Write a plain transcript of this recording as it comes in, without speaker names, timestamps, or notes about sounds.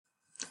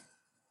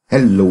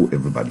Hello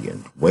everybody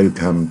and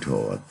welcome to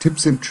our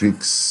tips and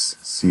tricks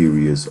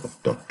series of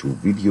dot2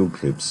 video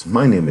clips.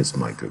 My name is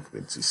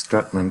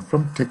Qincy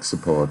from tech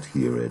support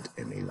here at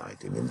MA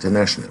Lighting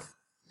International.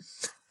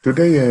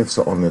 Today I have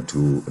the honor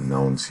to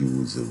announce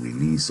you the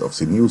release of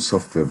the new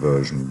software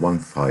version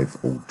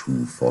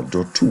 1502 for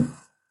dot2.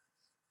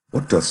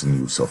 What does the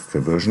new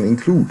software version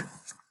include?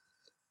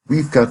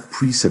 We've got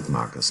preset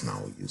markers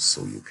now,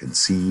 so you can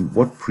see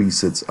what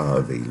presets are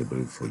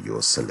available for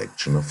your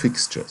selection of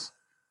fixtures.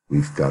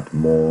 We've got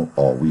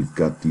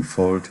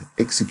default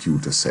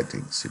executor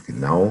settings. You can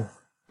now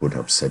put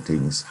up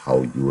settings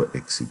how your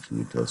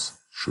executors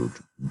should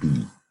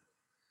be.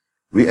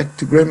 React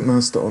to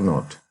Grandmaster or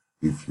not.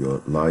 If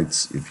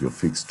your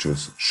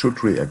fixtures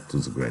should react to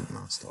the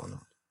Grandmaster or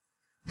not.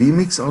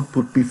 DMX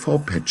output before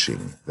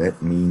patching. That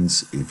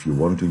means if you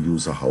want to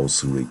use a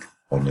house rig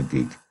on a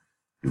gig,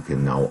 you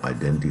can now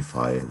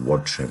identify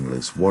what channel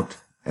is what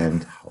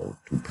and how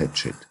to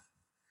patch it.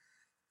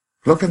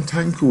 Clock and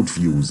timecode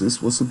views.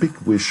 This was a big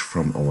wish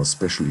from our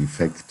special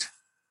effect,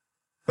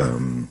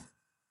 from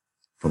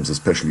the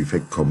special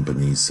effect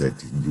companies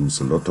that use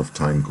a lot of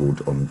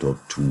timecode on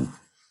dot2.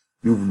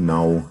 You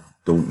now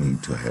don't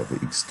need to have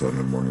an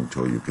external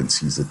monitor. You can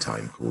see the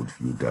timecode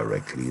view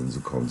directly in the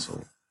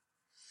console.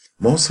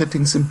 More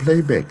settings in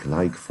playback,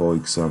 like for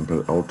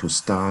example auto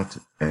start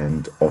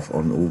and off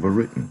on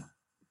overwritten.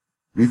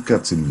 We've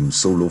got the new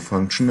solo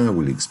function. I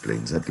will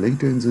explain that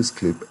later in this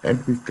clip,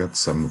 and we've got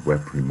some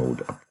web remote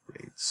upgrades.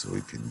 So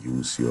you can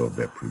use your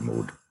web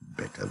remote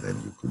better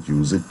than you could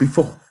use it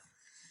before.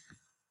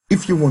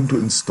 If you want to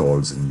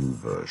install the new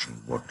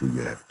version, what do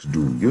you have to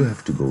do? You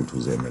have to go to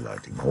the MA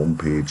Lighting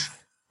homepage.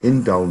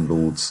 In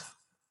downloads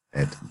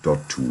at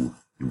dot2,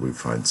 you will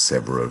find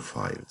several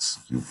files.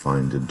 You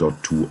find the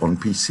dot2 on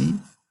PC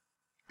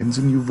in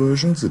the new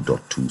version, the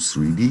dot2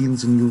 3D in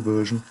the new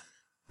version.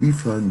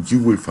 You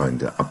will find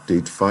the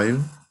update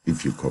file.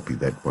 If you copy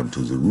that one to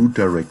the root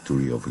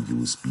directory of a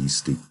USB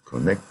stick,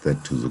 connect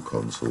that to the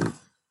console,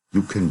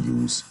 you can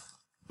use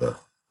the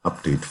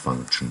update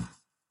function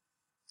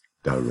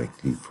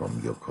directly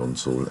from your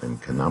console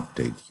and can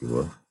update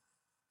your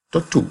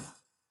dot2.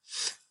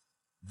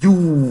 You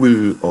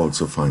will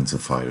also find the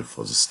file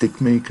for the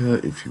stick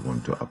maker if you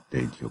want to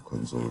update your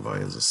console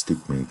via the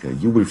stick maker.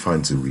 You will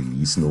find the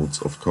release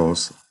notes, of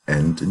course,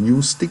 and a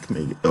new stick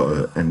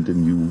maker and a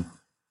new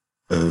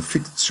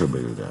fixture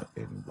builder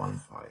in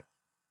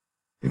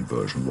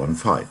version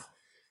 1.5.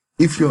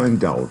 If you're in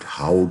doubt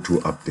how to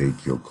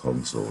update your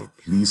console,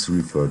 please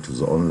refer to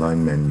the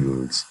online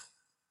manuals,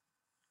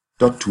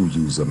 dot2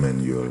 user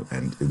manual,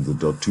 and in the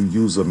dot2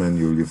 user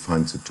manual you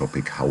find the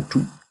topic how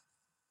to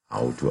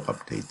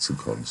update the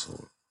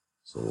console.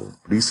 So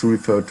please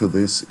refer to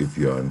this if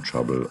you are in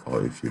trouble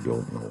or if you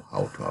don't know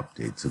how to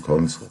update the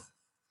console.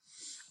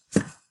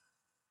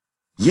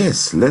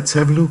 Yes, let's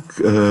have a look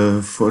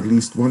for at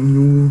least one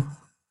new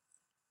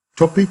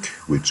topic,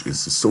 which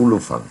is the solo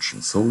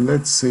function. So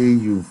let's say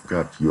you've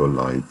got your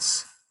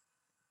lights,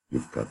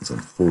 you've got them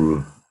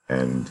full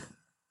and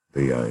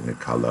they are in a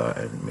color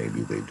and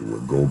maybe they do a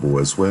gobo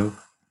as well.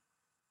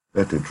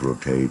 Let it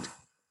rotate.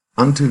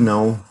 Until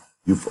now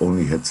you've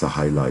only had the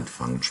highlight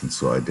function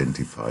to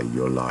identify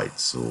your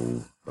lights.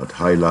 But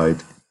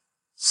highlight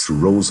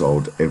throws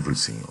out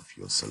everything of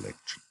your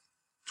selection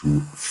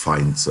to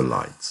find the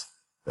lights.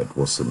 That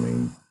was the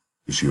main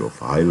issue of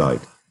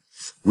highlight.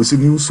 With the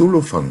new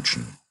solo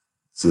function,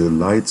 the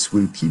lights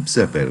will keep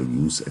their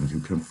values and you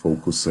can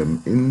focus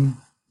them in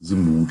the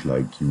mood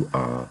like you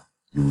are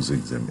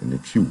using them in a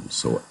queue.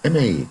 So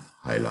MA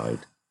highlight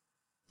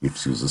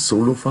gives you the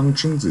solo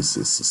function. This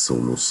is the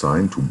solo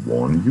sign to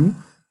warn you,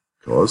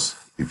 because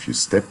if you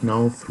step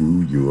now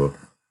through your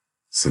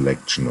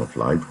selection of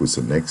light with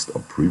the next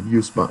or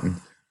previous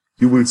button,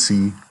 you will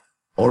see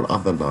all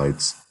other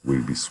lights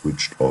will be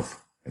switched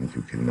off and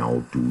you can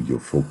now do your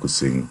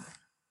focusing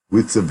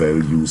with the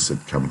values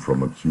that come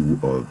from a queue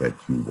or that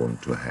you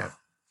want to have.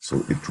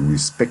 So it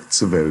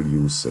respects the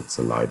values that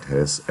the light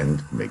has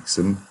and makes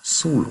them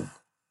solo.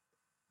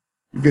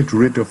 You get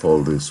rid of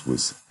all this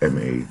with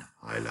MA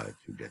highlight.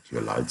 You get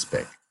your lights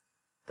back.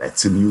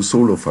 That's a new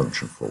solo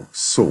function, folks.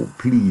 So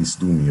please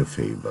do me a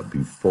favor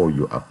before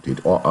you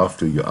update or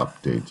after you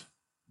update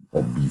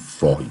or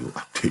before you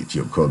update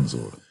your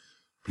console.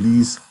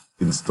 Please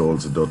install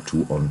the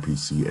dot2 on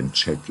PC and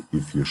check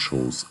if your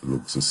shows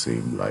look the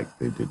same like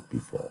they did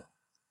before.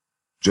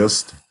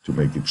 Just to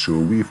make it sure,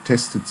 we've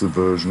tested the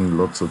version,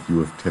 lots of you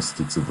have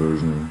tested the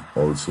version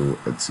also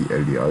at the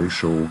LDI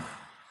show,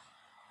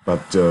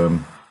 but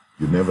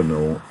you never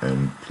know,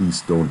 and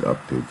please don't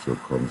update your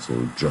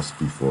console just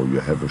before you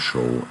have a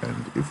show,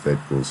 and if that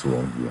goes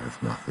wrong you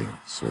have nothing.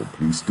 So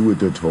please do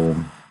it at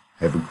home,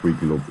 have a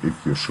quick look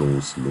if your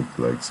shows look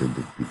like they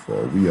did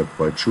before. We are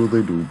quite sure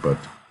they do, but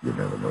you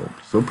never know.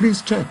 So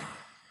please check.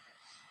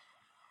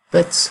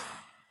 That's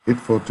it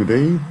for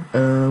today.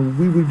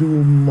 We will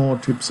do more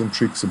tips and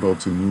tricks about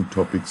the new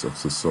topics of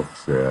the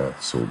software.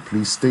 So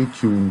please stay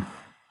tuned.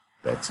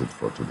 That's it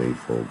for today,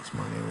 folks.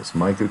 My name is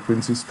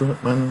Qincy,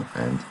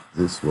 and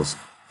this was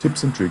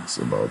tips and tricks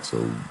about the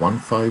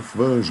 1.5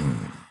 version.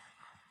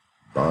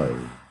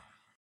 Bye.